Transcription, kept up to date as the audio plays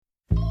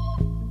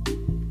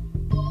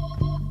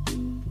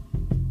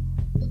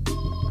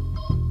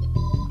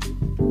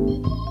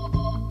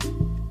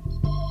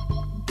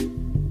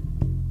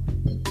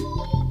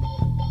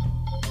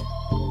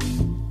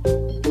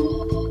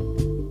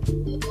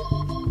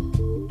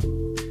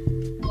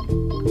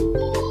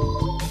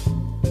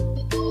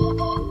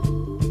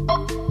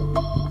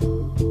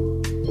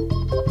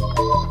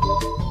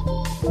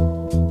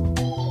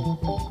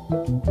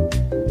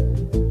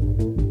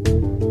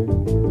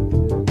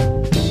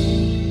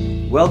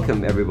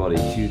Welcome everybody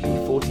to the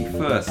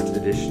 41st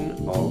edition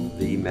of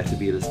the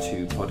Metabolus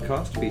 2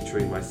 podcast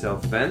featuring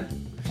myself, Ben.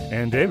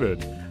 And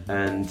David.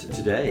 And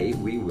today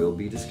we will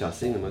be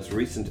discussing the most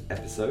recent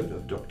episode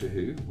of Doctor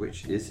Who,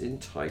 which is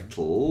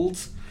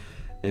entitled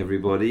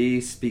Everybody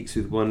Speaks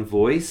with One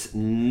Voice,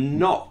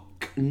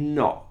 Knock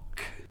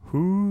Knock.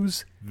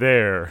 Who's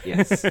there?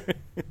 Yes.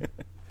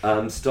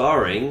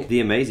 Starring the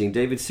amazing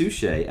David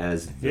Suchet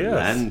as the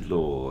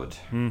landlord.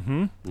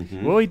 Mm-hmm.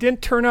 Mm-hmm. Well, he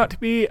didn't turn out to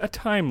be a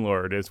Time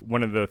Lord, is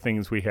one of the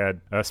things we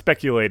had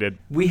speculated.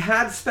 We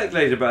had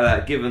speculated about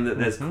that, given that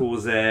there's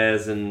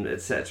Corsairs and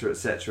etc.,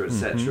 etc.,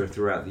 etc.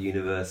 throughout the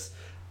universe.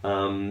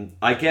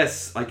 I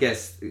guess,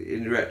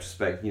 in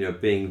retrospect,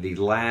 being the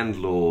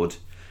landlord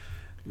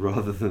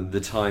rather than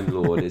the Time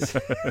Lord is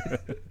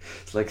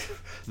it's like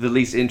the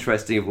least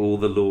interesting of all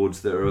the lords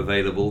that are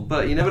available,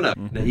 but you never know.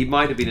 He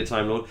might have been a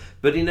Time Lord,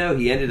 but he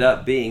ended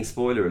up being,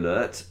 spoiler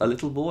alert, a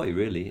little boy,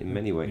 really, in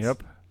many ways.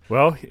 Yep.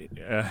 Well,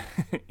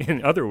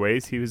 in other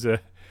ways, he was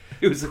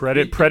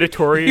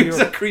predatory. He was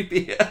a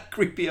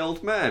creepy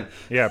old man.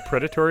 Yeah,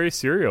 predatory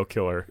serial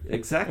killer.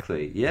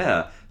 Exactly,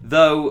 yeah.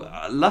 Though,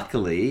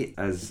 luckily,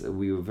 as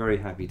we were very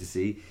happy to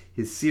see,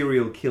 his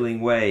serial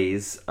killing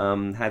ways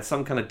had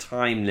some kind of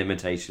time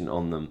limitation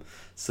on them,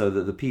 so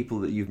that the people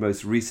that you've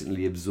most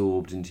recently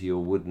absorbed into your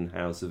wooden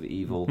house of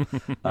evil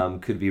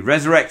could be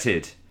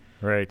resurrected.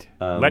 Right.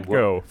 Let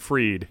go.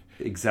 Freed.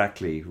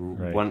 Exactly.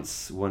 Right.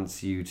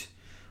 Once you'd,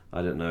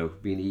 I don't know,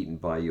 been eaten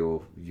by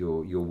your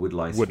wood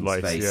lice wood in lice,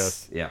 space.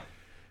 Yes. Yeah.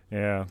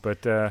 Yeah,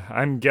 but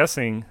I'm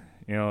guessing,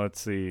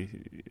 let's see,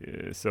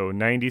 so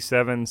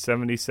 97,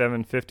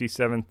 77,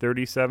 57,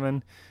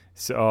 37,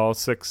 so all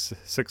six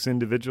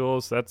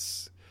individuals.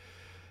 That's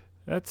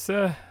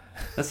a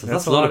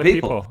lot of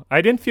people.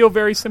 I didn't feel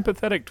very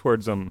sympathetic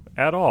towards them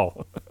at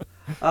all.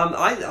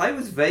 I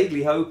was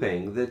vaguely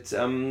hoping that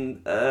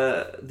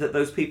that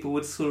those people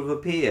would sort of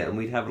appear, and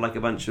we'd have like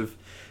a bunch of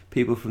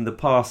people from the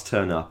past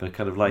turn up, a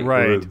kind of like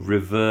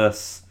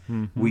reverse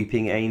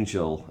Weeping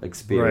Angel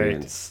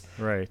experience.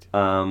 Right.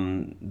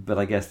 But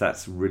I guess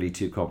that's really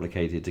too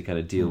complicated to kind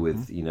of deal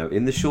with,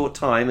 in the short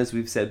time, as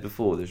we've said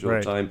before, the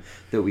short time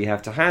that we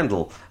have to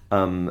handle,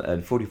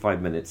 and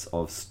 45 minutes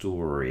of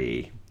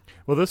story.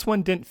 Well, this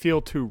one didn't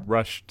feel too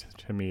rushed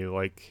to me.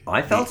 Like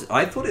I thought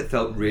it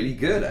felt really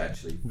good,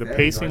 actually. The Very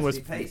pacing nicely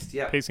was paced.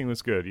 Yeah. Pacing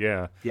was good.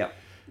 Yeah. Yeah.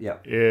 Yeah.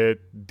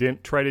 It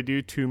didn't try to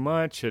do too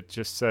much. It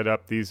just set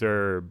up these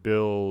are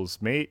Bill's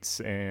mates,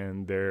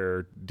 and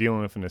they're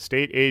dealing with an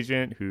estate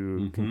agent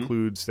who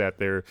concludes that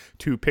they're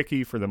too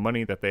picky for the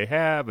money that they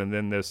have, and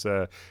then this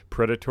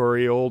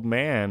predatory old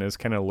man is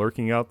kind of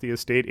lurking out the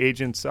estate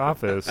agent's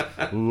office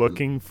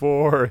looking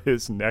for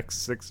his next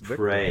 6 victims.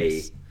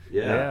 Prey.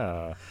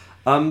 Yeah.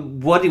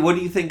 What do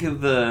you think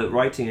of the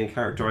writing and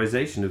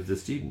characterization of the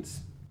students?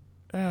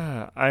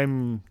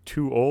 I'm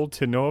too old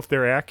to know if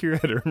they're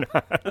accurate or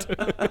not.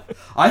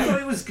 I thought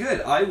it was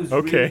good. I was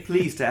really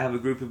pleased to have a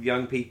group of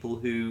young people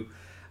who,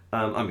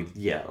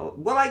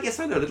 well, I guess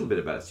I know a little bit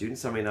about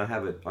students. I mean, I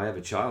have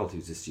a child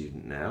who's a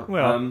student now.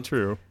 Well,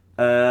 true.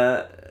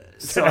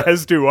 So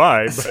as do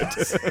I.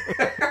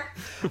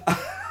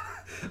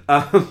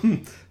 But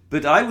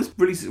but I was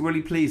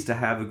really pleased to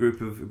have a group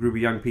of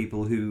young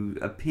people who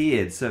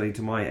appeared, certainly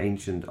to my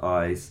ancient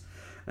eyes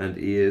and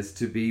ears,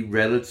 to be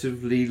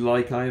relatively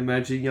like I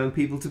imagine young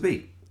people to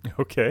be.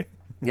 Okay.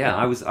 Yeah,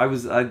 I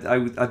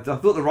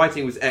thought the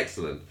writing was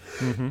excellent.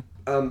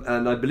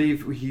 And I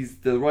believe he's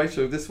the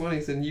writer of this one.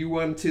 He's a new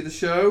one to the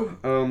show.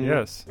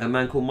 Yes. A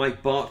man called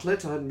Mike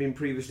Bartlett. I hadn't been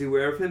previously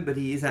aware of him, but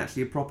he is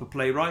actually a proper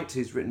playwright.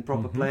 He's written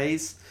proper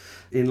plays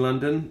in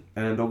London,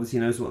 and obviously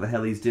knows what the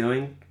hell he's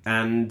doing.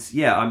 And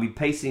yeah, I mean,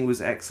 pacing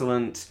was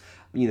excellent.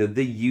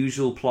 The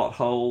usual plot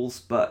holes,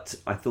 but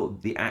I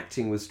thought the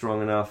acting was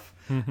strong enough,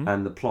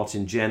 and the plot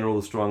in general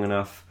was strong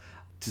enough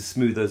to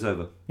smooth those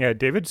over. Yeah,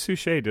 David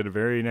Suchet did a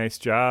very nice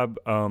job.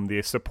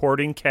 The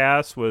supporting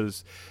cast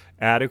was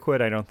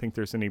adequate. I don't think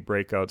there's any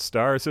breakout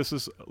stars. This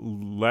is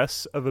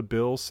less of a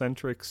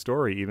Bill-centric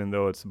story, even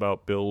though it's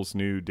about Bill's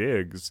new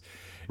digs.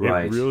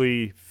 Right. It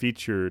really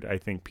featured, I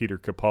think, Peter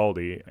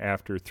Capaldi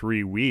after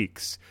 3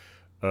 weeks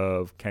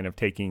of kind of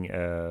taking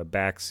a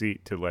back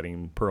seat to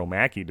letting Pearl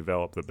Mackie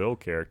develop the Bill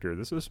character.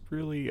 This was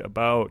really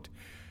about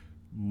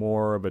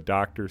more of a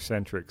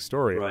Doctor-centric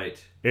story.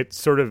 Right. It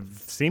sort of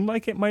seemed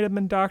like it might have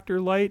been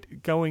Dr.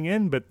 Light going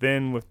in, but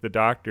then with the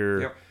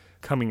Doctor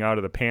coming out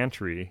of the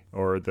pantry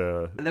or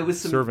the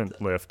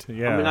servant lift.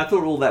 Yeah. I mean, I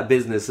thought all that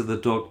business of the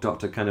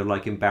Doctor kind of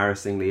like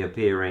embarrassingly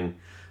appearing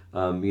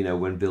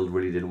when Bill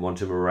really didn't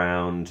want him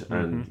around,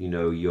 and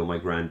you're my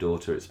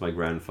granddaughter, it's my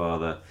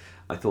grandfather.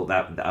 I thought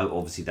that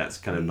obviously that's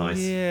kind of nice.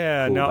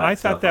 Yeah, no, I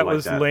thought that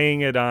was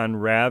laying it on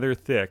rather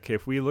thick.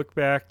 If we look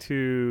back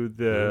to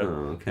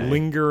the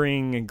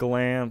lingering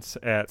glance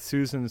at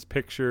Susan's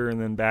picture and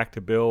then back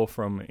to Bill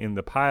from in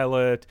the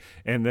pilot,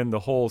 and then the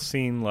whole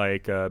scene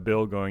like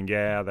Bill going,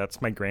 yeah,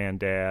 that's my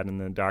granddad, and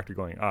then the doctor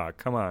going,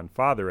 come on,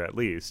 father at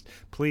least,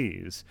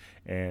 please,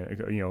 and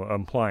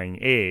implying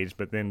age,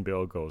 but then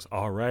Bill goes,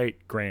 all right,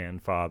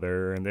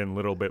 grandfather, and then a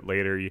little bit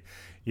later,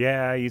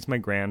 yeah, he's my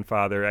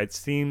grandfather. It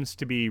seems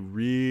to be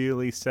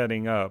really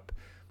setting up,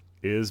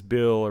 is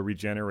Bill a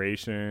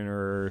regeneration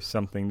or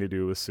something to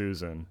do with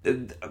Susan?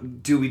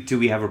 Do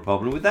we have a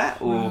problem with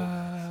that? Or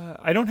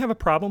I don't have a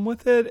problem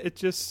with it. It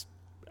just,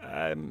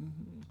 I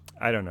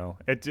don't know.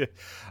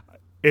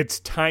 It's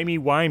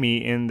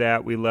timey-wimey in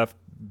that we left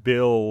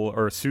Bill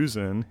or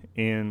Susan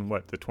in,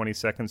 the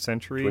 22nd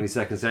century?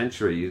 22nd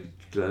century.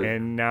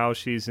 And now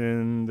she's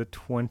in the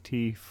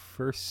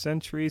 21st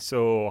century,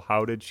 so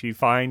how did she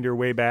find her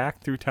way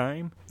back through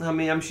time? I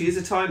mean, she is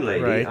a time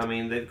lady. Right. I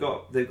mean, they've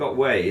got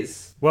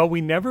ways. Well,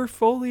 we never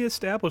fully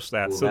established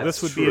that, so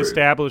this would be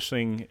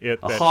establishing it.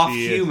 A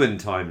half-human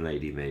time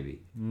lady,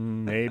 maybe.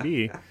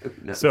 Maybe.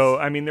 So,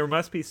 I mean, there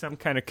must be some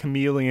kind of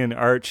chameleon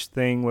arch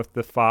thing with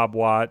the fob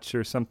watch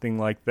or something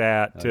like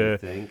that. I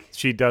think.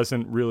 She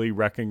doesn't really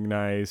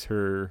recognize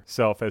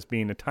herself as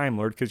being a Time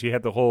Lord because you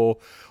had the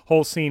whole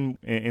scene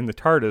in the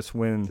TARDIS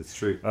when that's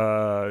true.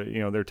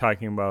 They're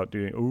talking about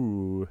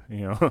doing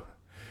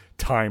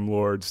Time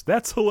Lords.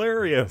 That's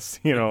hilarious,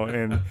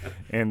 and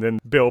then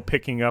Bill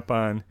picking up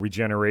on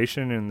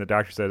regeneration, and the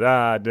doctor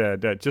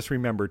said, just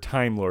remember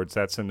Time Lords.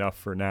 That's enough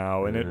for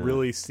now. And it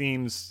really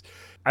seems.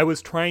 I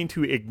was trying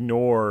to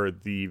ignore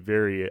the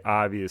very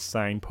obvious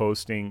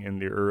signposting in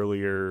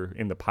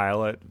the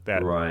pilot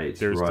that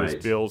there's this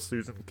Bill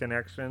Susan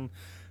connection,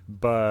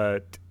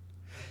 but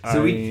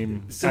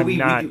I'm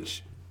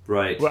not.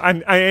 Right. Well,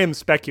 I am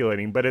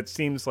speculating, but it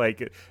seems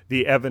like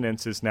the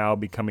evidence is now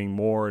becoming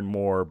more and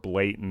more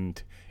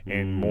blatant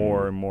and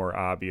more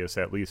obvious,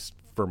 at least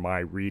for my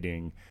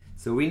reading.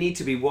 So we need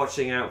to be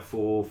watching out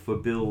for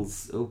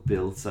Bill's. Oh,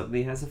 Bill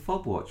suddenly has a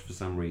fob watch for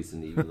some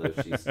reason, even though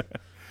she's a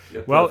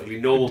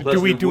perfectly normal person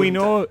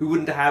who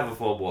wouldn't have a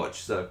fob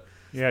watch. So.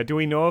 Yeah, do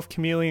we know if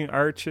chameleon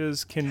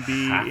arches can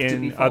be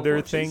in other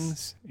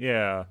things?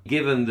 Yeah.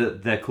 Given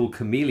that they're called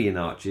chameleon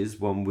arches,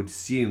 one would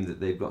assume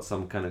that they've got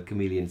some kind of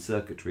chameleon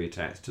circuitry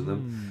attached to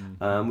them,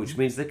 which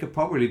means they could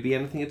probably be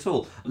anything at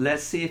all.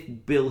 Let's see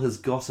if Bill has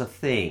got a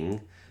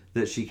thing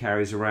that she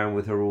carries around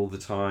with her all the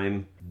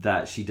time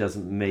that she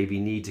doesn't maybe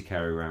need to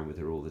carry around with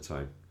her all the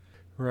time.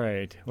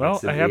 Right.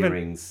 Well, I haven't...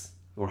 earrings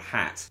or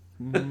hat.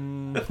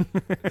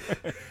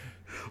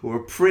 Or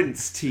a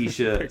Prince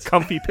T-shirt. A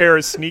comfy pair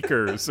of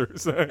sneakers. Or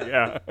something.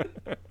 Yeah.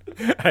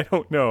 I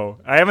don't know.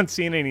 I haven't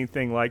seen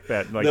anything like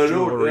that, like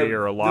jewelry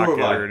or a locket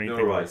or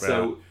anything like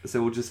that.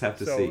 So we'll just have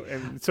to see.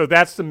 So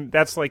that's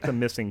like the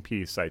missing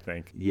piece, I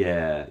think.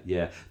 Yeah.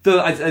 To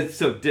go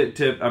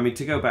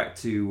back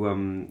to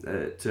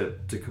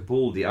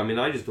Capaldi, I mean,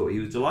 I just thought he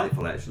was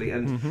delightful, actually,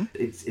 and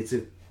it's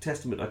a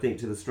testament, I think,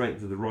 to the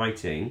strength of the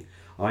writing.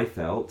 I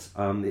felt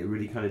it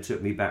really kind of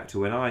took me back to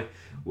when I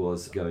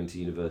was going to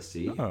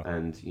university,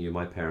 and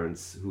my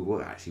parents,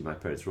 my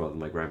parents rather than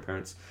my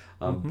grandparents,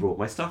 brought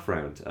my stuff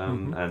round,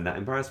 and that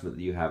embarrassment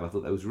that you have, I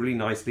thought that was really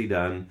nicely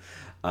done,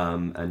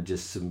 and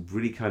just some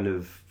really kind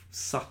of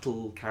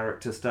subtle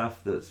character stuff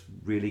that's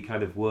really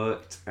kind of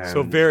worked. And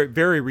so very,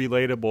 very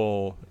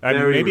relatable.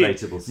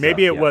 Relatable stuff.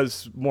 Maybe it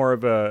was more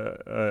of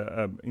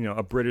a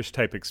British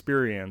type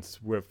experience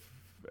with.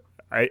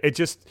 It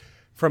just.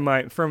 From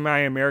my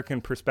American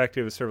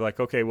perspective, it's sort of like,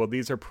 okay, well,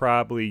 these are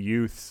probably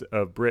youths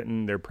of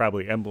Britain. They're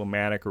probably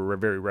emblematic or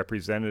very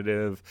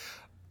representative.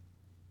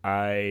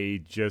 They're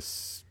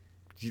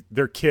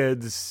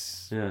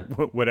kids,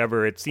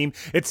 whatever. It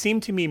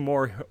seemed to me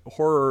more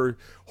horror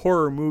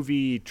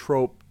movie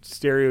trope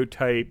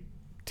stereotype,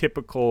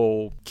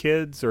 typical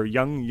kids or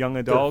young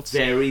adults. The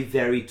very,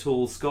 very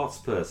tall Scots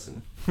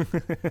person.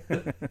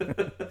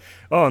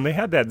 Oh, and they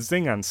had that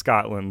zing on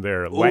Scotland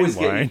there. Always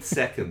getting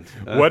second.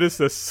 What is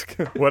this?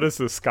 What is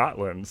this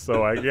Scotland?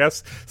 So I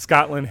guess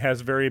Scotland has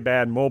very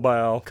bad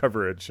mobile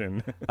coverage,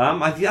 and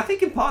I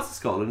think in parts of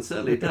Scotland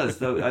certainly it does.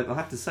 Though I'll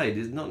have to say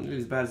it's not nearly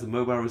as bad as the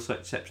mobile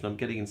reception I'm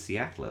getting in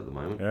Seattle at the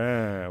moment.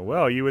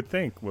 Well, you would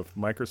think with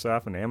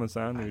Microsoft and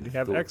Amazon, we'd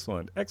have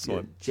excellent.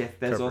 Jeff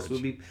Bezos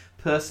would be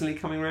personally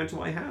coming around to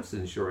my house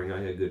and ensuring I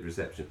had good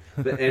reception.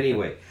 But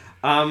anyway.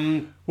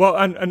 Well,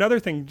 another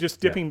thing, just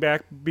dipping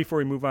back before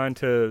we move on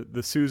to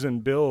the Susan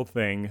Bill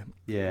thing.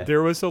 Yeah.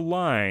 There was a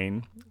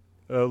line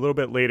a little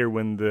bit later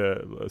when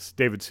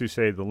David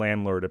Suchet, the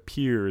landlord,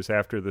 appears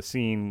after the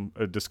scene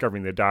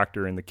discovering the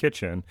doctor in the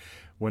kitchen.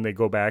 When they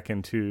go back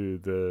into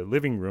the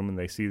living room and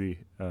they see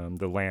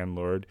the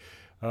landlord,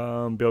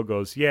 Bill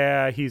goes,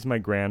 yeah, he's my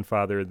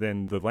grandfather.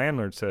 Then the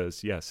landlord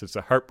says, yes, it's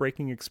a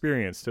heartbreaking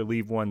experience to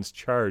leave one's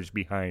charge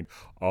behind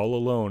all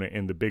alone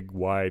in the big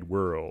wide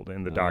world.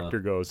 And the doctor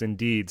goes,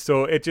 indeed.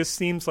 So it just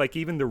seems like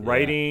even the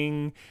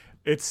writing,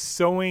 it's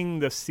sowing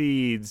the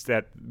seeds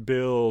that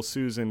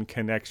Bill-Susan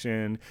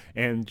connection,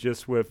 and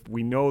just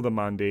we know the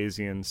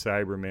Mondasian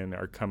Cybermen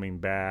are coming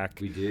back.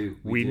 We do.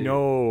 We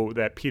know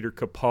that Peter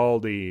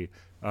Capaldi,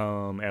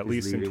 at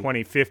least in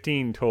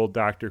 2015, told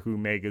Doctor Who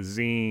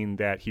magazine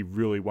that he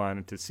really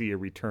wanted to see a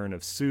return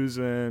of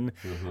Susan.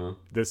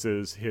 This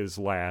is his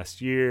last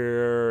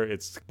year.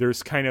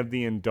 There's kind of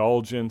the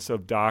indulgence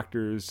of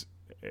doctors,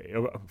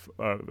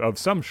 of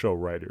some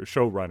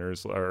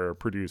showrunners or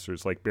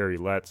producers like Barry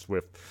Letts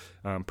with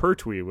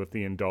Pertwee, with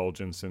the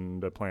indulgence in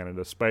the Planet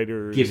of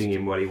Spiders, giving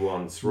him what he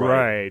wants.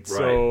 Right.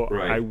 So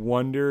I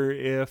wonder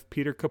if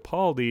Peter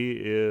Capaldi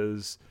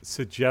is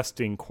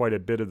suggesting quite a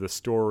bit of the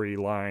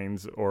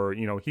storylines, or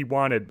he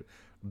wanted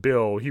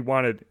Bill.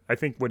 I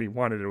think what he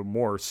wanted a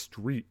more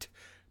street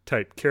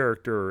type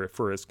character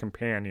for his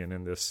companion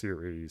in this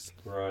series.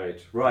 Right.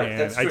 And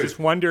that's true. I just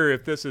wonder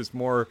if this is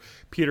more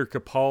Peter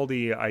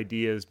Capaldi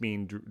ideas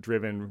being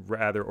driven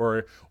rather,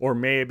 or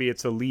maybe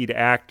it's a lead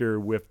actor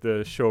with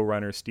the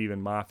showrunner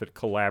Stephen Moffat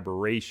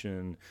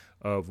collaboration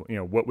of,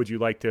 what would you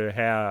like to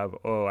have?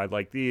 Oh, I'd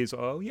like these.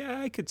 Oh,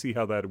 yeah, I could see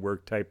how that would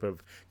work type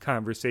of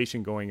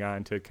conversation going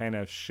on to kind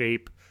of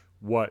shape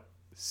what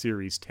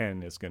Series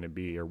 10 is going to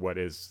be, or what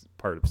is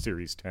part of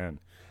Series 10.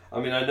 I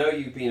mean, I know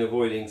you've been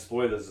avoiding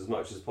spoilers as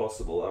much as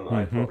possible.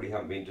 I probably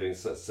haven't been doing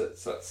such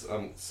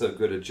so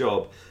good a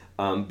job,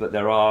 but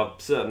there are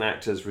certain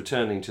actors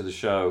returning to the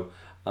show.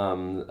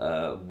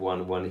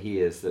 One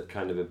hears that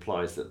kind of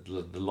implies that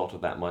a lot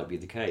of that might be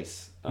the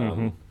case,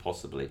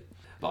 possibly.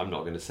 But I'm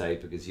not going to say,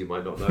 because you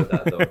might not know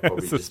that, though I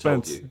probably just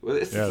told you. Well,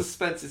 the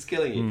suspense is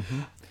killing you.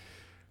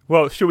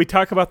 Well, should we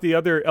talk about the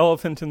other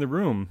elephant in the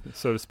room,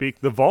 so to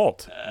speak, the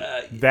vault?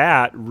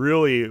 That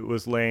really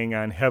was laying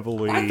on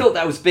heavily. I thought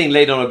that was being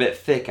laid on a bit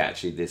thick,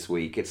 actually, this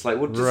week. It's like,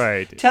 well,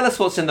 just tell us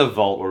what's in the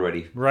vault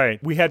already.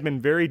 Right. We had been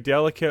very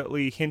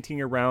delicately hinting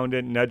around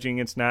it, nudging.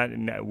 It's not.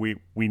 We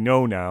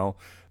know now.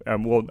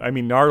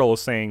 Nardole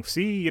is saying,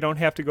 see, you don't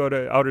have to go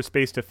to outer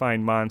space to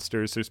find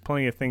monsters. There's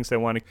plenty of things that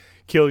want to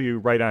kill you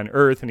right on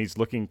Earth, and he's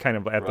looking kind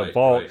of at the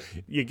vault.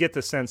 Right. You get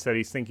the sense that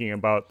he's thinking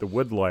about the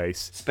wood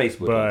lice. Space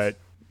wood lice.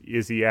 But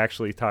is he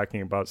actually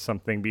talking about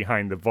something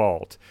behind the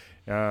vault?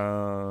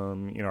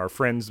 Our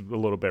friend's a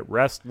little bit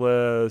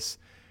restless.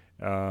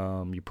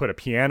 You put a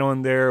piano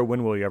in there.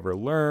 When will you ever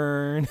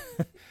learn?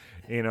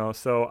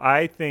 So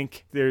I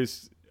think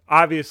there's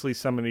obviously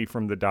somebody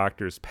from the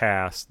Doctor's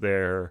past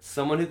there.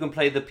 Someone who can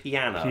play the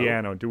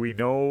piano. Do we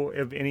know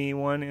of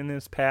anyone in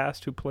his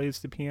past who plays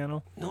the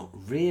piano? Not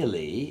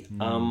really.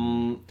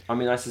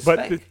 I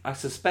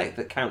suspect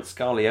that Count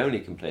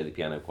Scarleone can play the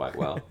piano quite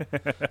well.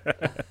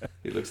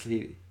 He looks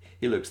the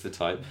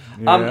type.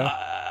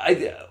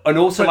 Yeah. And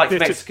also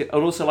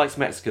likes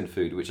Mexican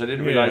food, which I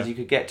didn't realize you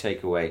could get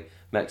takeaway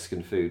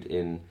Mexican food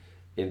in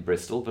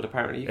Bristol, but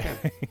apparently you can.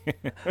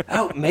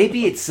 Oh,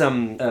 maybe it's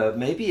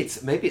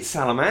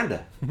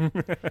Salamander.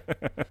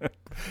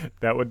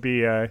 That would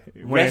be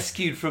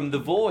rescued from the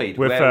void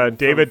with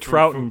David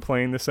Troughton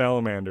playing the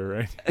Salamander,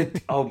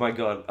 right? Oh my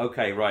God!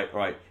 Okay,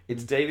 right.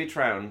 It's David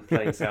Troughton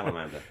playing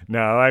Salamander. No,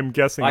 I'm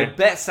guessing. I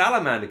bet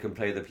Salamander can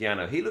play the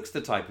piano. He looks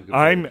the type who can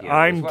play the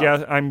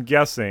piano. I'm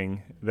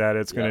guessing that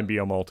it's going to be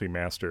a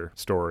multi-master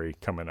story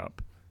coming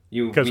up,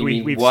 because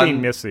we've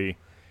seen Missy.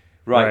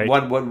 Right.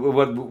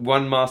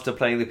 One master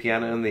playing the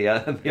piano and the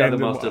other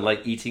master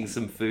like eating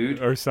some food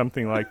or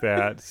something like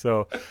that.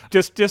 So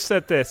just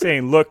that they're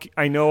saying, look,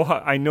 I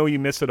know you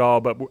miss it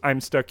all, but I'm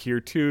stuck here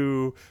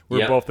too.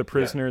 We're both the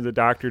prisoner. The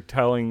Doctor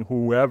telling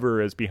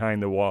whoever is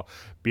behind the wall,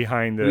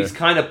 he's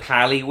kind of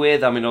pally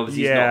with. I mean,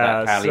 obviously he's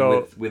not that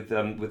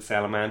pally with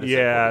Salamander.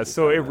 Yeah.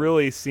 So it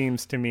really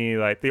seems to me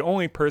like the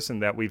only person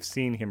that we've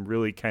seen him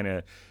really kind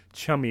of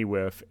chummy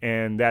with,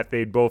 and that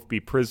they'd both be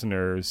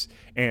prisoners,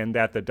 and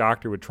that the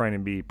Doctor would try to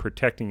be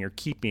protecting or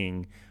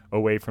keeping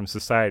away from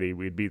society,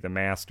 would be the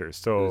Master.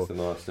 So, the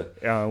Master.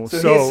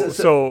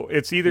 So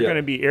it's either going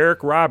to be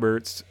Eric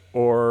Roberts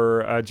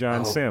or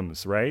John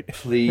Sims, right?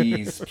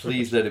 Please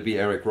let it be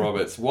Eric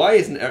Roberts. Why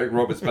isn't Eric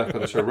Roberts back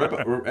on the show?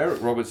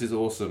 Eric Roberts is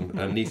awesome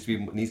and needs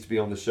to be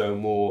on the show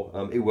more.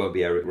 It won't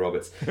be Eric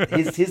Roberts.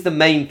 Here's the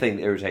main thing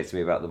that irritates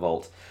me about the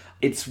Vault.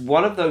 It's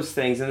one of those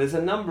things, and there's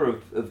a number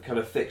of kind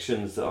of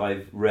fictions that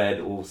I've read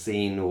or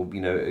seen or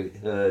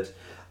heard,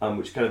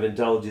 which kind of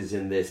indulges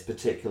in this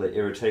particular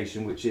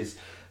irritation, which is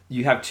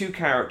you have two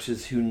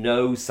characters who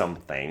know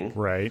something,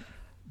 right?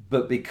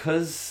 But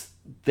because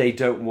they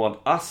don't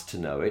want us to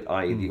know it,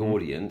 i.e. the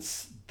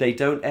audience, they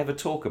don't ever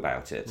talk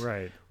about it,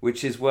 right?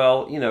 Which is,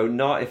 well,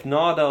 if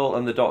Nardole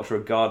and the Doctor are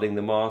guarding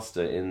the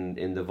Master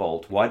in the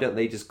vault, why don't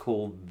they just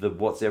call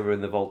what's ever in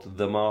the vault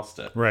the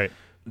Master, right?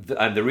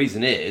 And the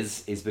reason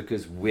is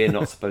because we're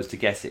not supposed to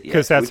guess it yet.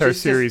 Because that's our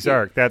series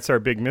arc. That's our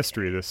big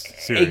mystery, this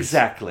series.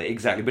 Exactly.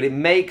 But it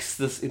makes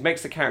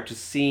the characters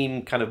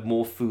seem kind of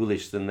more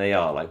foolish than they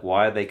are. Like,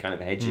 why are they kind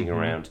of hedging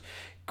around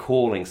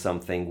calling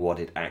something what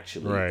it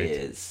actually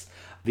is.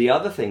 The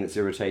other thing that's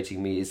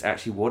irritating me is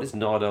actually what is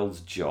Nardol's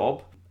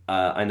job.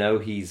 I know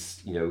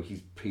he's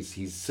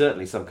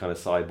certainly some kind of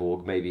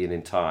cyborg, maybe an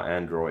entire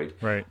android.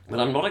 Right. But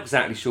I'm not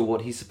exactly sure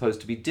what he's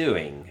supposed to be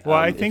doing. Well,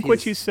 I think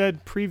what you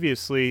said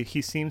previously,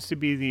 he seems to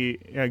be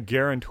the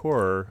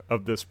guarantor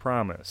of this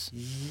promise.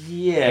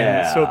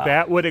 Yeah. And so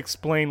that would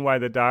explain why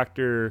the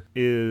Doctor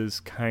is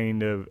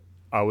kind of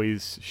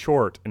always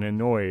short and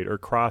annoyed or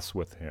cross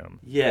with him.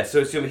 Yeah,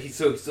 so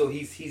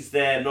he's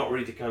there not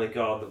really to kind of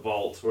guard the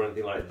vault or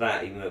anything like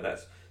that, even though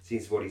that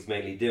seems what he's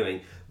mainly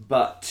doing,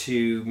 but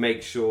to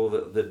make sure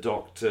that the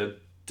Doctor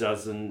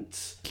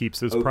doesn't keeps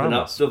his open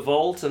promise. up the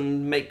vault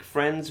and make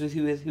friends with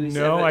who's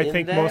No, ever I in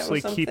think there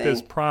mostly keep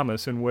his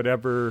promise and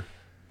whatever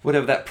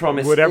that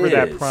promise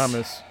that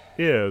promise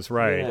is,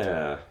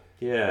 right?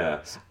 Yeah.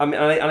 I mean,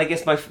 and I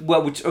guess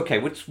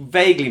which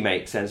vaguely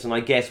makes sense, and I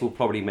guess will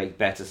probably make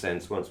better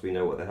sense once we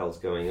know what the hell's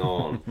going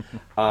on.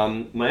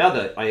 My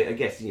other, I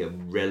guess,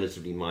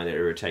 relatively minor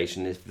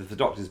irritation is that the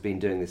Doctor's been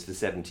doing this for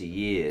 70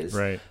 years.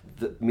 Right.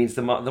 That means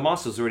the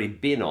Master's already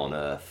been on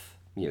Earth,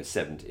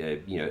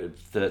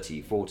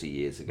 30, 40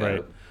 years ago.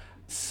 Right.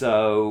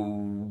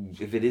 So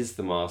if it is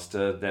the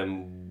Master,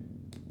 then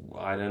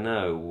I don't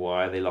know.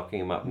 Why are they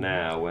locking him up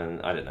now?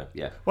 And I don't know.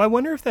 Yeah. Well, I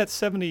wonder if that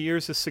 70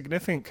 years is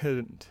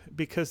significant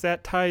because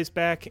that ties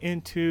back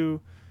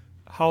into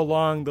how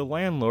long the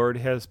landlord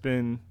has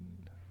been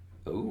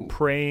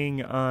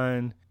preying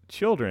on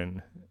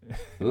children.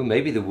 Ooh,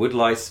 maybe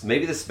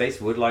the space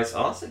wood lice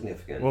are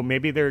significant. Well,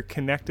 maybe they're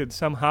connected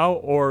somehow,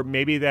 or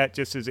maybe that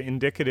just is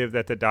indicative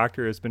that the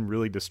Doctor has been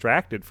really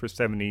distracted for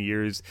 70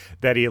 years,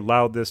 that he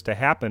allowed this to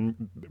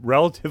happen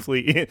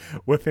relatively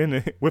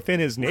within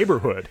his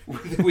neighborhood.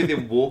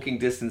 Within walking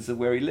distance of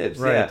where he lives,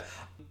 right. Yeah.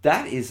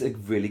 That is a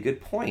really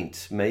good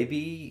point.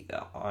 Maybe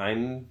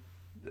I'm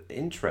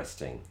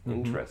interesting.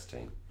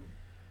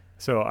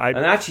 So and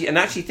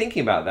actually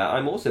thinking about that,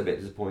 I'm also a bit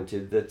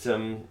disappointed that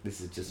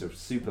this is just a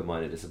super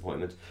minor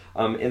disappointment.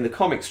 In the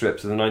comic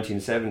strips of the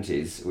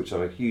 1970s, which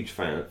I'm a huge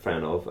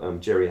fan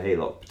of, Jerry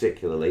Haylock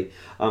particularly,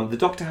 the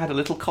Doctor had a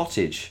little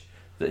cottage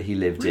that he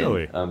lived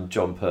in.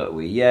 John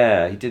Pertwee,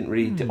 yeah, he didn't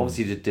really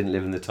obviously didn't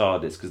live in the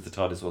TARDIS because the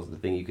TARDIS wasn't the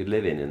thing you could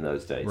live in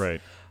those days.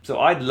 Right. So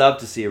I'd love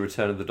to see a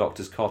return of the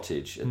Doctor's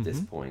cottage at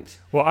this point.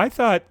 Well, I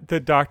thought the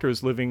Doctor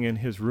was living in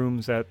his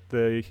rooms at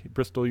the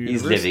Bristol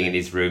University. He's living in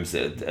his rooms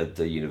at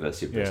the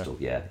University of Bristol.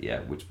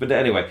 Yeah. But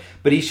anyway,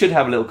 he should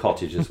have a little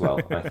cottage as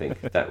well. I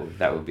think that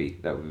would be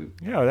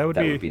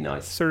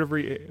nice. Sort of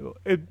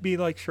it'd be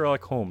like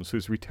Sherlock Holmes,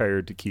 who's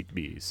retired to keep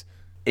bees.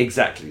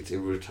 Exactly, to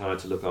retire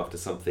to look after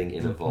something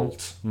in a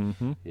vault.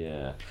 Mm-hmm.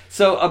 Yeah.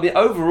 So I mean,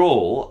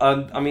 overall,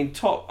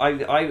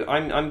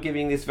 I'm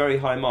giving this very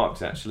high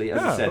marks. Actually,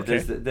 as I said, okay.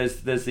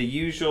 there's the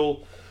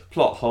usual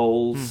plot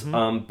holes,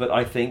 but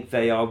I think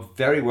they are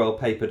very well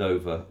papered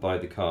over by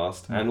the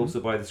cast and also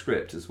by the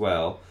script as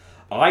well.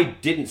 I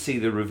didn't see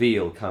the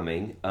reveal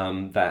coming.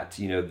 That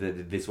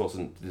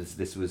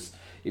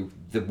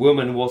the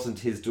woman wasn't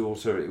his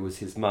daughter; it was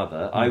his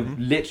mother. I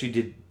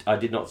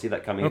did not see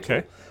that coming at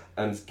all.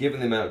 And given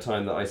the amount of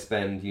time that I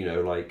spend,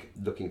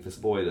 looking for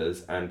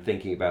spoilers and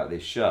thinking about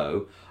this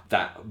show,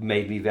 that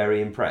made me very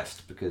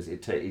impressed because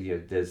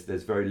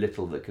there's very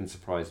little that can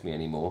surprise me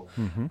anymore.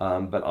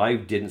 But I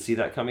didn't see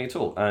that coming at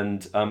all,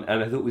 and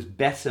I thought it was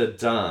better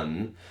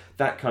done.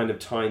 That kind of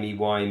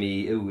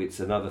timey-wimey, it's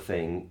another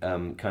thing,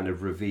 kind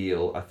of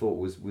reveal, I thought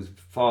was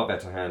far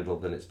better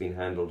handled than it's been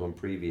handled on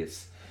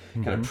previous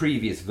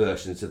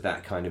versions of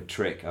that kind of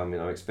trick. I mean,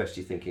 I'm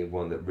especially thinking of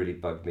one that really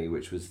bugged me,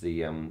 which was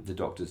the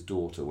Doctor's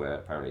daughter, where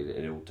apparently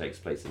it all takes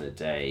place in a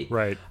day,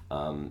 right?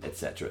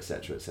 Etc.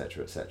 Etc.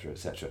 Etc. Etc.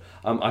 Etc.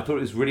 I thought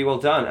it was really well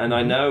done, and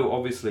I know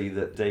obviously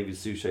that David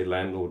Suchet,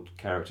 landlord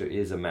character,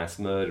 is a mass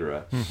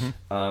murderer,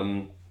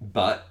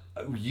 but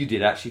you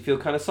did actually feel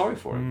kind of sorry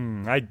for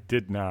him. I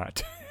did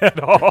not at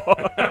all.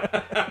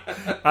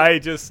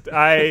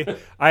 I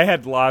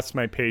had lost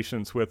my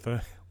patience with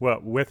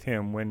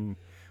him when.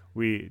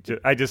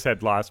 I just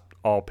had lost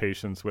all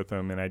patience with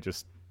him, and I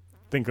just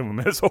think of him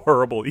as a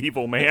horrible,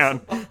 evil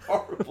man. A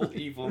horrible,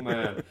 evil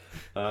man.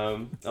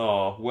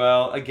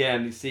 Well,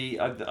 again, you see,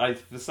 I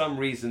for some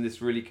reason,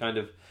 this really kind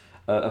of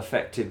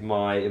affected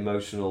my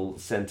emotional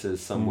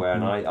centers somewhere,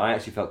 and I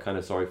actually felt kind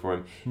of sorry for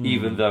him,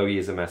 even though he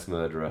is a mass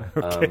murderer.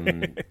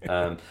 Okay.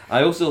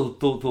 I also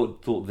thought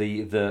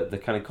the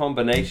kind of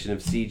combination of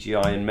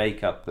CGI and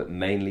makeup, but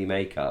mainly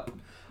makeup,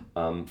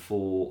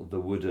 for the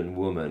wooden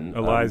woman,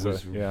 Eliza,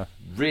 was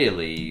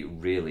really,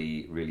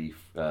 really, really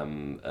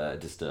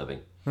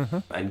disturbing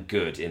and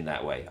good in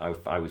that way. I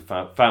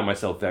found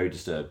myself very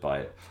disturbed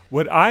by it.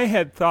 What I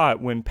had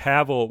thought when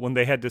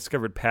they had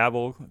discovered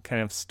Pavel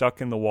kind of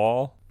stuck in the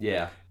wall,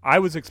 I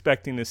was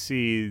expecting to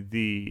see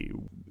the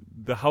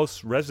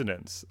house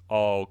residents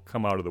all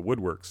come out of the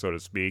woodwork, so to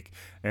speak,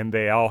 and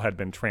they all had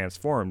been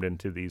transformed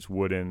into these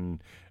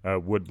wooden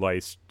wood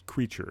lice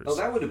creatures. Oh,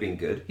 that would have been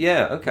good.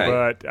 Yeah,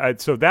 okay. But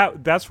so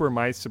that's where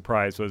my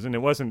surprise was, and it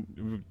was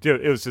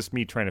just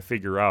me trying to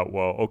figure out,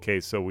 well, okay,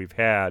 so we've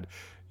had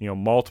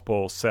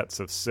multiple sets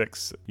of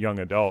 6 young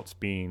adults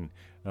being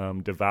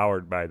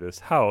devoured by this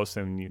house,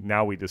 and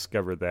now we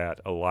discover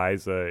that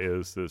Eliza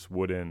is this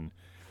wooden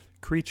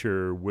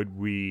creature. Would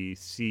we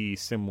see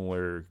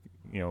similar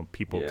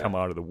people come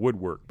out of the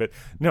woodwork? But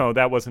no,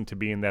 that wasn't to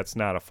be, and that's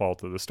not a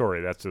fault of the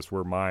story. That's just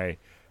where my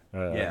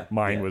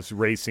mind was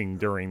racing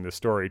during the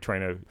story,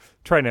 trying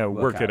to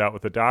work it out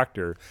with the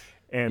doctor.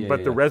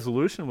 But the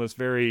resolution was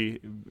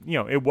very,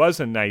 it was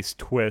a nice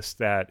twist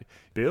that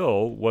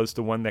Bill was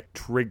the one that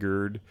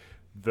triggered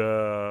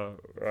the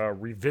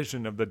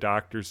revision of the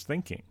doctor's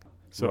thinking.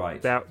 So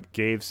that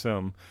gave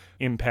some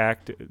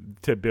impact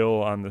to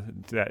Bill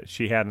that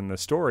she had in the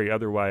story.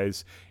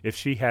 Otherwise, if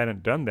she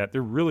hadn't done that,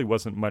 there really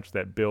wasn't much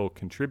that Bill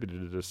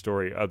contributed to the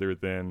story other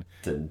than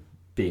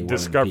being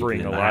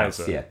discovering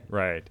Eliza. Yeah.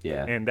 Right.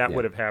 Yeah. And that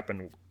would have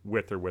happened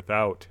with or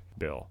without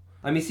Bill.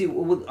 I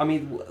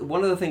mean,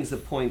 one of the things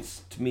that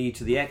points to me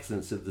to the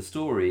excellence of the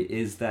story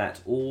is that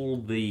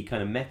all the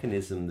kind of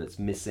mechanism that's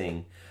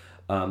missing,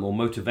 or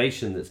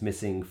motivation that's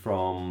missing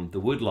from the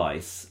wood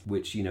lice,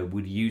 which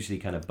would usually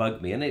kind of bug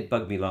me, and it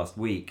bugged me last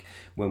week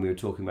when we were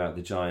talking about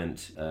the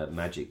giant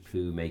magic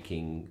poo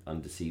making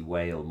undersea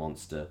whale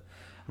monster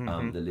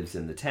that lives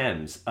in the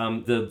Thames.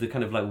 The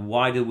kind of like,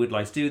 why do wood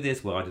lice do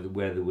this? Where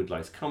the wood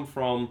lice come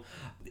from?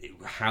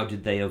 How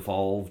did they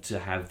evolve to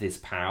have this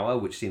power,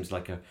 which seems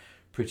like a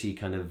pretty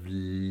kind of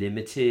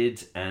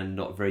limited and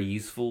not very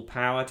useful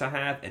power to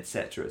have,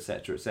 etc.,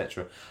 etc.,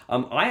 etc.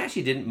 I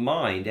actually didn't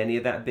mind any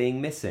of that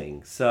being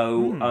missing.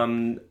 So,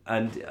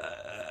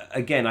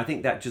 again, I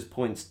think that just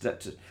points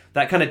that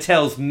kind of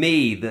tells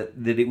me that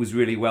it was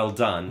really well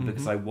done,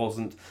 because I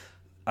wasn't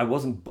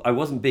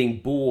being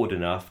bored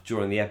enough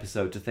during the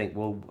episode to think,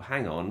 well,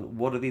 hang on,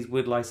 what are these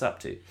wood lice up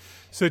to?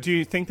 So, do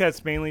you think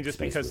that's mainly just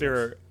because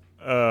they're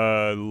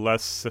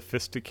less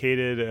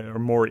sophisticated or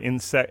more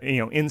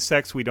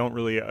insects we don't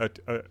really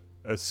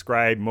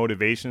ascribe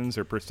motivations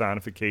or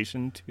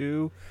personification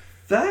to?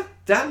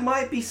 That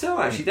might be so,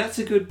 actually. That's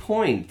a good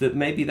point. That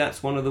maybe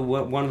that's one of the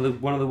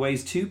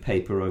ways to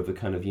paper over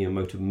kind of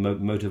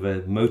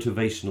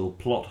motivational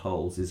plot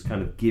holes, is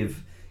kind of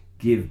give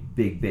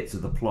big bits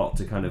of the plot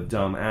to kind of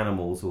dumb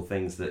animals or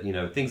things that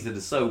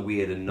are so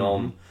weird and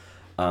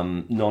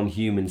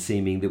non-human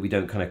seeming that we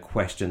don't kind of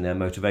question their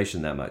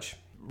motivation that much.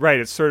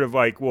 Right, it's sort of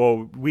like,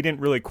 well, we didn't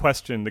really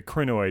question the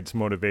crinoid's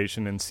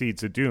motivation in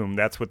Seeds of Doom.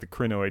 That's what the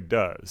crinoid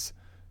does.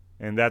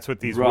 And that's what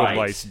these wood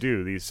lice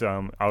do, these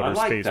outer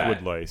space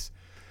wood lice.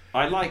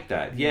 I like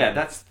that. Yeah,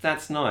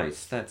 that's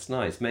nice. That's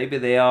nice. Maybe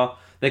they're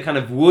kind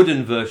of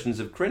wooden versions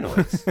of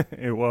crinoids.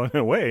 Well, in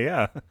a way,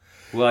 yeah.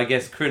 Well, I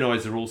guess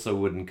crinoids are also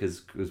wooden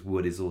because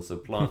wood is also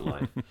plant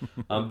life.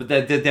 But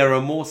there are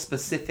a more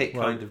specific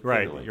kind of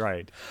crinoid.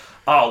 Right.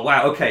 Oh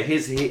wow! Okay,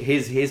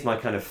 here's my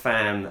kind of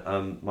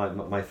fan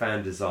my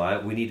fan desire.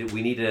 We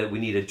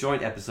need a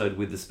joint episode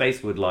with the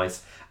space wood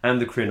lice and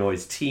the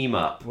crinoids team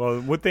up. Well,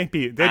 would they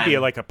be? They'd be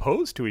like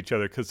opposed to each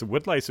other, because the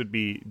wood lice would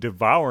be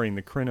devouring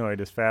the crinoid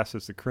as fast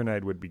as the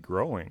crinoid would be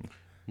growing.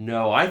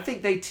 No, I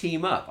think they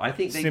team up. I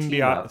think they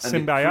team up.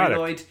 And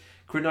symbiotic.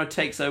 The crinoid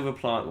takes over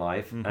plant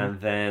life,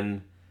 and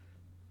then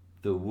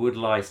the wood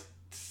lice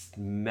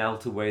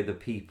melt away the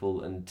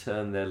people and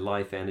turn their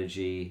life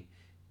energy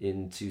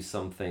into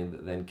something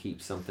that then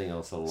keeps something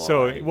else alive.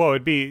 So,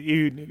 it'd be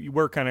you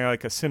work kind of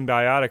like a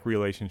symbiotic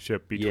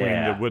relationship between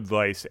the wood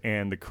lice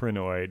and the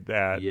crinoid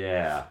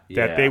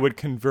that they would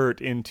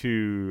convert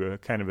into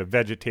kind of a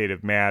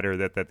vegetative matter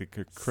that the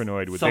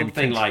crinoid would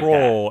something then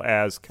control like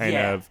as kind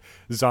of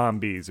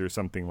zombies or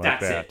something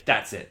like that.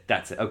 That's it.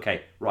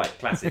 Okay, right,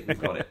 classic.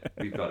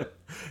 We've got it.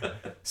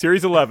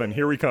 Series 11,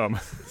 here we come.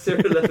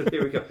 Series 11,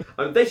 here we come.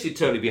 They should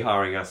totally be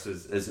hiring us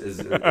as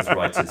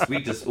writers.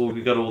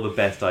 We've got all the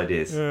best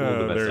ideas. All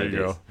the best there ideas. You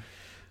go.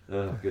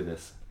 Oh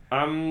goodness.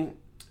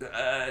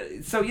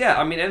 So yeah,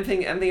 I mean,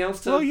 anything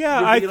else to? Well,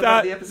 yeah, I thought.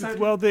 About the episode?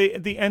 Well,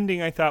 the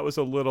ending I thought was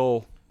a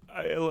little.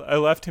 I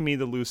left to me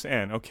the loose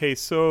end. Okay,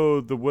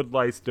 so the wood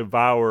lice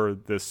devour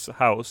this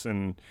house,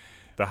 and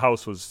the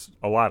house was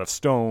a lot of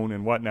stone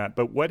and whatnot.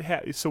 But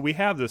so we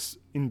have this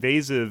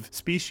invasive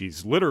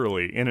species,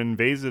 literally an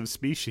invasive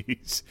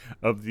species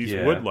of these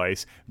wood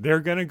lice. They're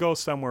going to go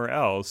somewhere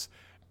else.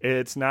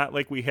 It's not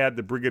like we had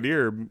the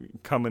Brigadier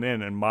coming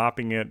in and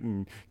mopping it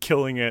and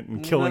killing it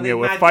and killing it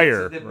with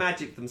fire. They've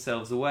magicked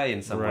themselves away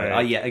in some way. Oh,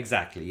 yeah,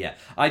 exactly, yeah.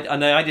 I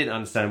know I didn't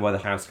understand why the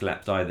house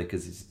collapsed either,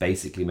 because it's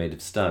basically made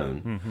of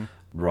stone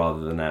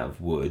rather than out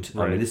of wood.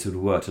 Right. I mean, this would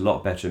have worked a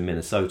lot better in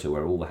Minnesota,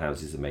 where all the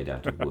houses are made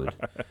out of wood,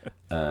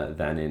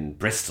 than in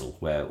Bristol,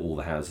 where all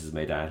the houses are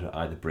made out of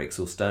either bricks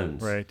or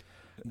stones. Right.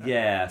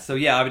 Yeah, so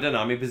yeah, I don't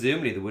know. I mean,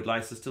 presumably the wood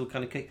lice are still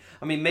kind of...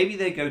 I mean, maybe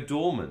they go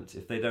dormant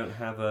if they don't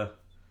have a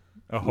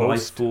host,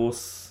 life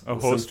force, a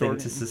host something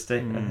to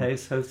sustain a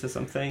host or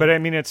something. But I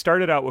mean, it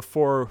started out with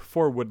four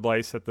wood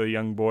lice that the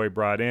young boy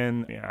brought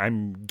in.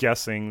 I'm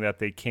guessing that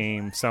they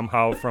came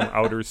somehow from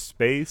outer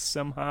space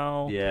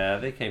somehow. Yeah,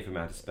 they came from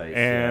outer space.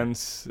 And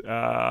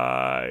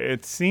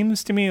it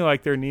seems to me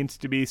like there needs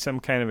to be some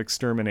kind of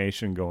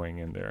extermination going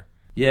in there.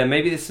 Yeah,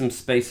 maybe there's some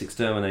space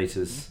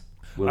exterminators.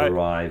 will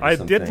arrive. Or I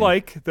something. did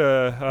like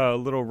the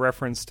little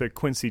reference to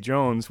Quincy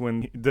Jones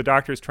when the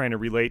doctor's trying to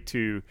relate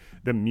to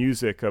the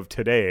music of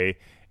today,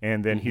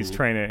 and then he's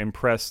trying to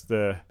impress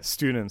the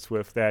students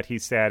with that he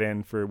sat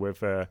in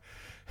with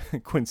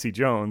Quincy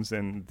Jones,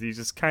 and he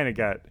just kind of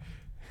got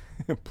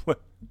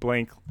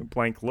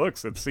blank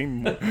looks. It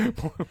seemed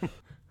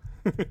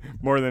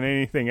more than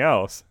anything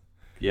else.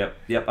 Yep.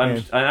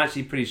 I'm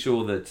actually pretty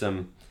sure that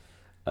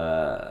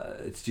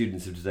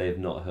students of today have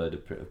not heard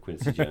of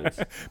Quincy Jones.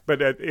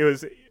 But it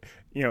was,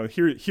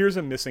 here's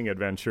a missing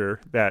adventure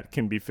that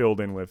can be filled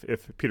in with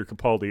if Peter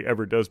Capaldi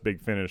ever does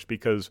Big Finish,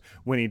 because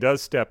when he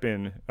does sit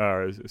in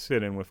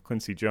with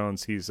Quincy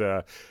Jones, he's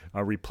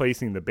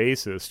replacing the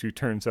bassist, who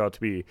turns out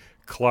to be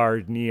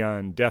Claude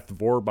Neon Death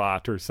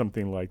Vorbot or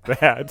something like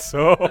that.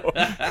 So...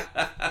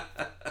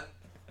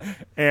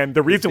 And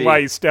the reason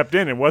why he stepped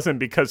in, it wasn't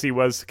because he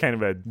was kind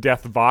of a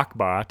death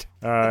Vokbot.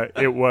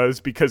 It was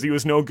because he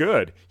was no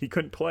good. He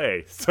couldn't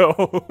play.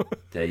 So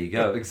there you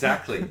go.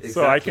 Exactly.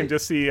 So I can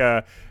just see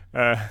the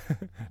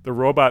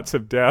robots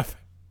of death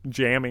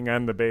jamming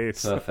on the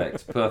bass.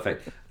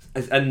 Perfect.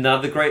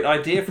 Another great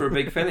idea for a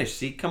Big Finish.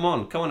 See, come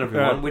on,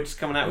 everyone. We're just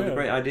coming out with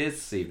great ideas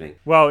this evening.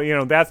 Well,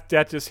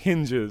 that just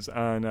hinges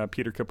on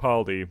Peter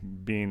Capaldi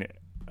being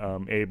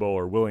able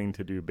or willing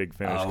to do Big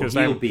Finish.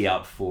 He'll be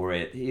up for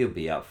it.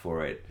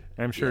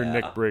 I'm sure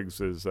Nick Briggs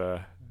is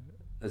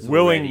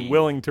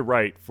willing to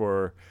write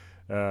for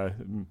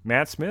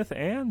Matt Smith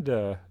and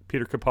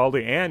Peter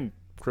Capaldi and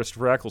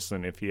Christopher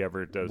Eccleston if he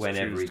ever does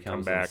whenever choose he to come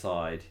comes back.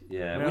 Inside.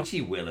 Which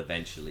he will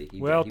eventually.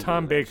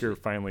 Tom Baker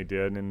finally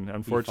did, and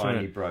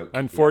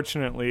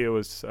unfortunately it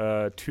was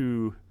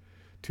too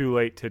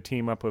late to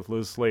team up with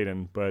Liz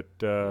Sladen. But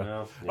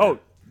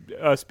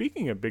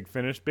speaking of Big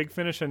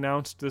Finish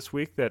announced this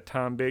week that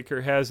Tom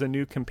Baker has a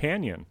new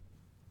companion.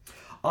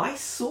 I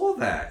saw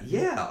that.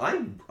 Yeah,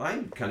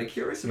 I'm kind of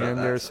curious about that. And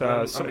there's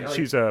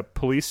she's a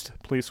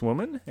police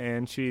woman,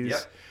 and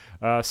she's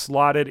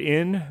slotted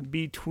in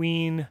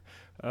between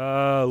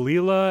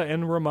Leela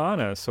and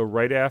Romana, so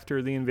right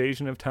after the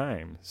Invasion of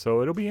Time.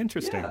 So it'll be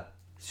interesting. Yeah.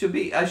 Should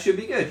be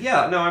good.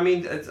 Yeah. No, I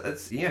mean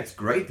it's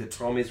great that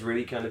Tom is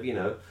really kind of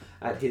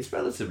at his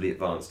relatively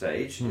advanced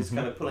age is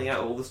kind of pulling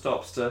out all the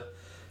stops to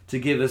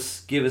give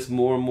us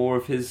more and more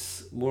of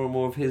his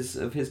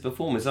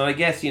performance. And I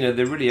guess they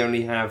really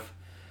only have.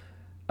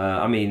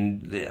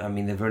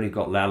 They've only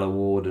got Lalla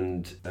Ward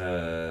and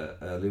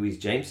Louise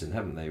Jameson,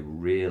 haven't they?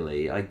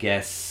 Really, I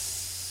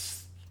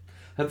guess.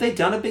 Have they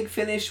done a Big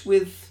Finish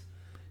with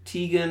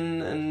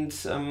Tegan and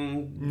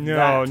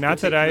No, not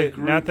that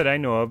I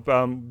know of.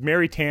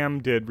 Mary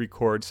Tam did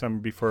record some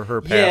before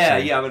her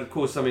passing. Yeah, but of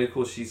course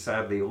she's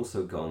sadly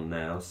also gone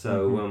now.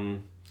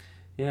 So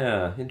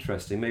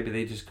interesting. Maybe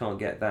they just can't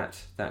get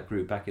that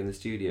group back in the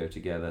studio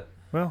together.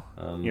 Well,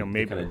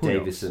 maybe kind of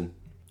Davison.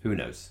 Who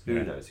knows?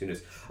 Who knows?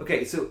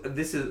 Okay, so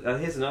this is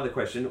here's another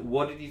question.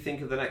 What did you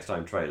think of the Next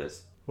Time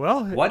trailers?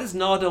 Well, why does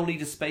Nardole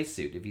need a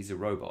spacesuit if he's a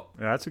robot?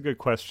 That's a good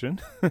question.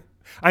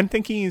 I'm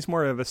thinking he's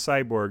more of a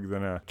cyborg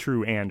than a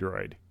true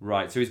android.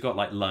 Right, so he's got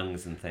like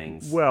lungs and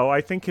things. Well,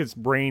 I think his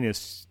brain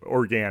is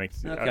organic.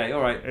 Okay,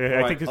 all right.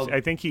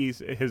 I think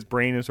his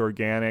brain is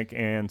organic,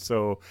 and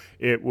so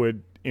it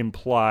would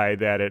imply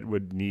that it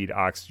would need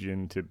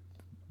oxygen to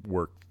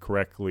work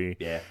correctly.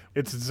 Yeah.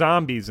 It's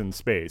zombies in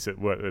space,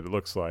 what it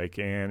looks like,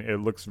 and it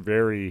looks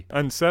very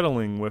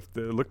unsettling. It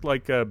looked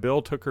like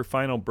Bill took her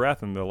final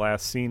breath in the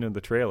last scene of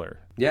the trailer.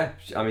 Yeah,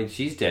 I mean,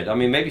 she's dead. I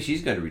mean, maybe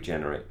she's going to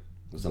regenerate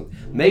or something.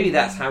 Maybe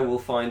that's how we'll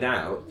find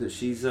out that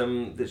she's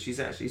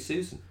actually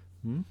Susan.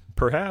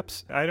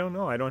 Perhaps. I don't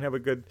know. I don't have a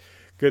good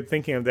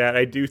thinking of that.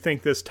 I do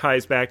think this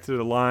ties back to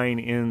the line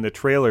in the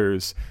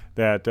trailers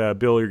that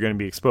Bill, you're going to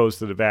be exposed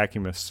to the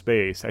vacuum of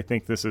space. I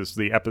think this is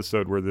the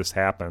episode where this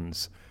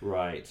happens.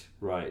 Right.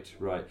 I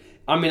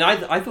mean,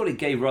 I thought it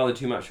gave rather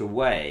too much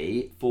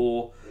away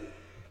for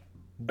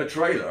a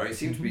trailer. It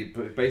seemed to be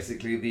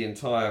basically the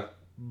entire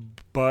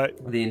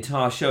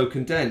show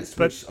condensed,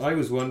 which I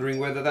was wondering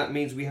whether that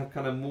means we have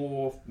kind of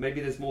more, maybe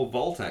there's more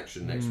Vault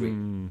action next week.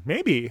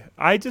 Maybe.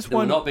 I just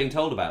we're not being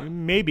told about.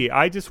 Maybe.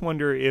 I just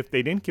wonder if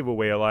they didn't give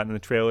away a lot in the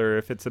trailer,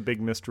 if it's a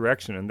big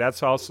misdirection. And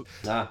that's also...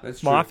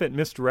 that's Moffat true.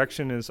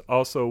 Misdirection is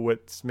also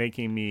what's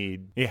making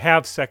me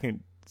have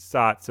second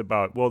thoughts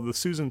about, the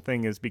Susan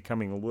thing is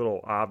becoming a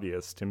little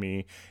obvious to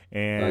me.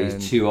 And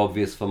it's too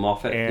obvious for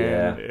Moffat.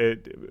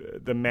 And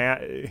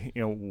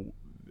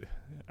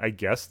I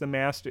guess the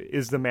master.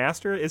 Is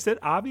it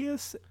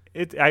obvious?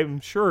 I'm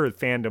sure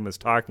fandom is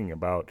talking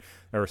about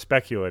or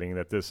speculating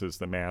that this is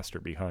the master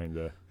behind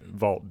the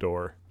vault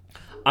door.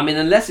 I mean,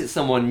 unless it's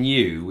someone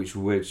new, which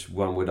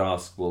one would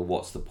ask, well,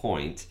 what's the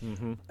point?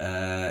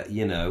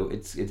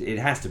 It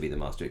has to be the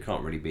master. It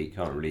can't really be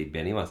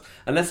anyone else,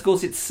 unless of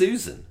course it's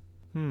Susan.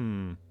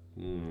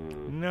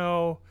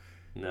 No.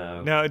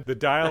 Now, the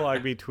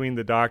dialogue between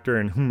the Doctor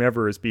and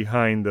whomever is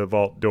behind the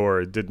vault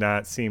door did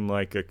not seem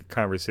like a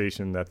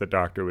conversation that the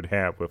Doctor would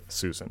have with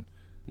Susan.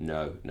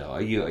 No,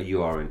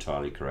 you are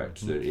entirely correct.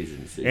 So it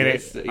isn't.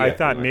 And I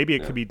thought maybe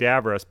it could be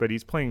Davros, but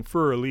he's playing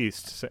for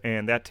Lice,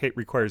 and that tape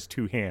requires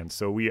 2 hands.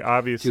 So we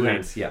obviously 2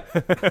 hands, yeah.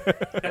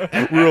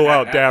 rule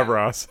out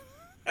Davros.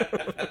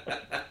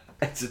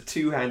 It's a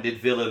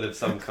 2-handed villain of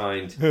some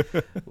kind.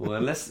 Well,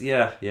 unless,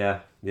 yeah.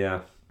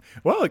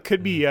 Well, it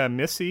could be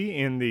Missy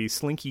in the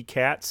slinky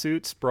cat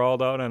suit,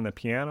 sprawled out on the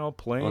piano,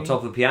 playing on top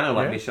of the piano,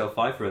 like Michelle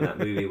Pfeiffer in that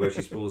movie where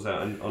she sprawls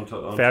out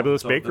on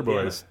Fabulous top Baker of the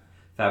piano. Boys.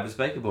 Fabulous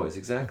Baker Boys,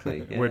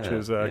 exactly. Yeah, which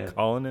is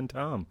Colin and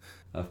Tom.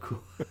 Of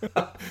course.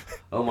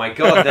 Oh my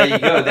God! There you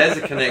go. There's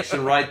a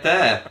connection right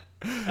there.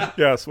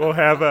 Yes, we'll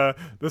have the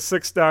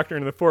 6th Doctor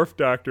and the 4th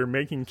Doctor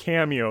making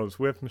cameos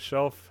with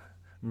Michelle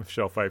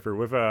Pfeiffer,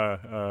 with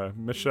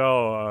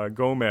Michelle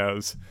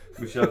Gomez.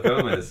 Michelle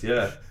Gomez,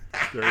 yeah.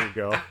 There you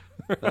go.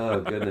 Oh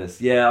goodness,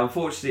 yeah.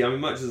 Unfortunately, I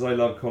mean, much as I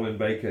love Colin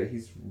Baker,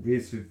 his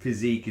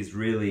physique is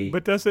really.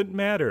 But does it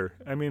matter?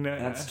 I mean,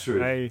 that's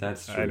true.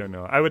 That's true. I don't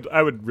know. I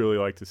would really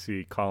like to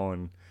see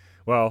Colin.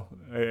 Well,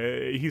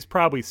 he's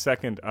probably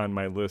second on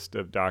my list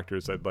of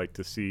doctors I'd like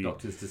to see.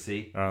 Doctors to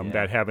see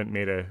that haven't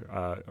made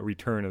a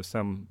return of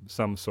some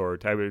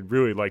sort. I would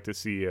really like to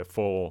see a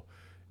full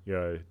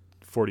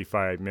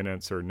 45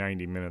 minutes or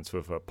 90 minutes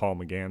with a Paul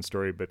McGann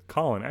story. But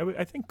Colin,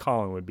 I think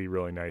Colin would be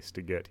really nice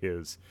to get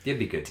his. It'd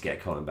be good to get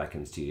Colin back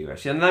in the studio,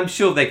 actually. And I'm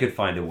sure they could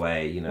find a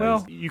way, you know.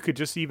 Well, you could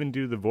just even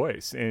do the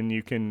voice. And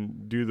you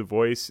can do the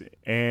voice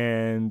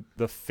and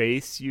the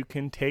face you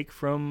can take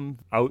from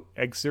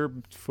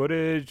excerpt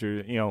footage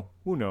or,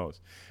 who knows.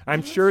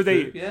 I'm sure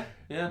they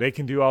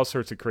can do all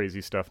sorts of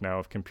crazy stuff now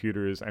with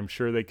computers. I'm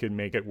sure they could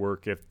make it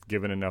work if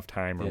given enough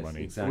time or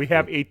money. Exactly. We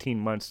have 18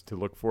 months to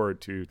look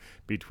forward to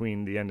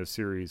between the end of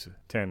Series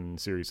 10 and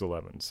Series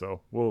 11.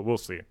 So we'll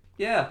see.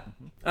 Yeah,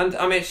 and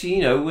I'm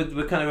actually,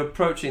 we're kind of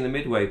approaching the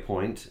midway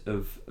point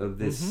of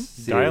this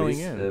series, dialing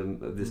in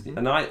of this,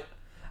 and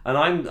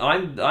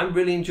I'm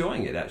really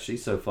enjoying it actually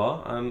so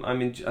far.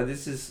 I'm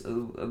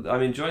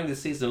enjoying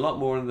this season a lot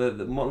more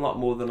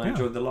than I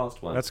enjoyed the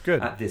last one. That's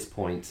good at this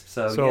point.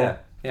 So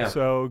yeah.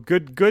 So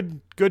good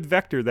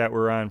vector that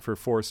we're on for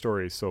 4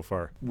 stories so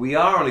far. We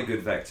are on a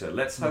good vector.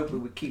 Let's hope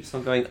it keeps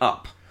on going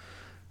up,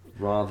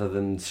 rather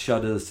than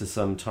shudders to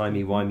some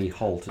timey-wimey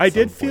halt. I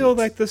did feel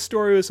like the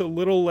story was a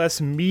little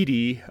less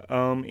meaty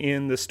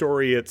in the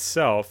story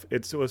itself.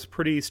 It was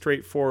pretty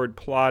straightforward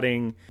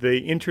plotting. The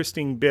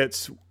interesting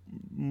bits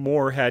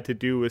more had to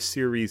do with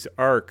series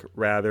arc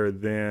rather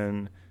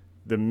than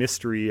the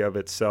mystery of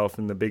itself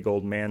in the big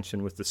old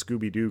mansion with the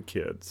Scooby-Doo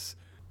kids.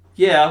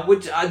 Yeah,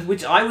 which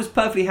I was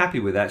perfectly happy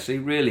with, actually.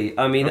 Really,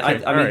 I mean,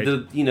 okay, I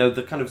mean,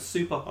 the kind of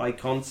super high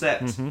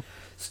concept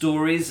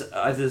stories,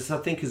 I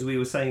think, as we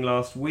were saying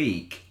last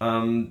week,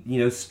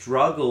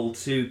 struggle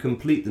to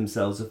complete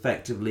themselves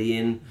effectively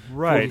in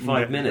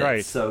 45 minutes.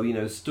 Right.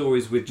 So,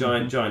 stories with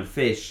giant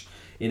fish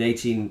in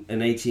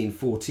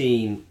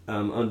 1814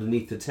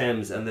 underneath the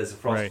Thames, and there's a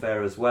frost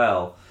fair as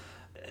well.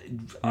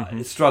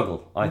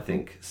 Struggle, I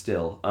think,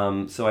 still.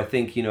 So I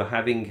think,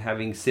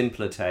 having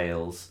simpler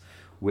tales,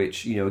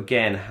 which,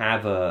 again,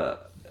 have a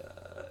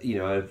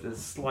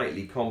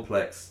slightly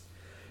complex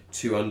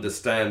to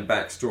understand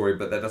backstory,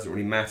 but that doesn't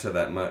really matter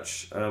that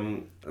much.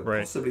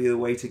 Possibly the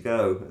way to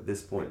go at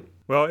this point.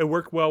 Well, it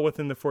worked well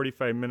within the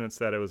 45 minutes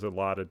that it was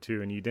allotted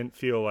to, and you didn't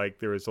feel like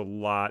there was a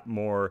lot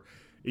more.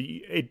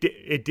 It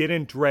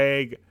didn't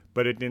drag,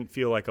 but it didn't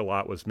feel like a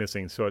lot was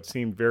missing. So it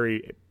seemed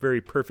very,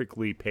 very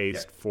perfectly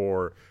paced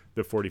for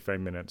the 45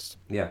 minutes.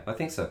 Yeah, I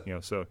think so. I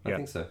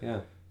think so.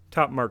 Yeah.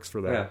 Top marks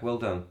for that. Yeah, well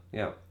done.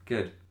 Yeah,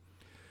 good.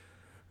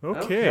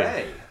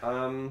 Okay.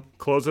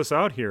 Close us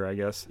out here, I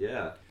guess.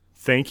 Yeah.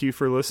 Thank you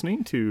for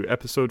listening to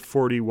episode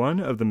 41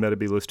 of the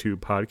Metabulus 2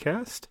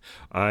 podcast.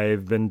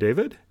 I've been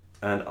David.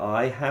 And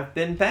I have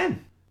been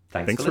Ben.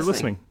 Thanks for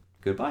listening.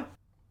 Goodbye.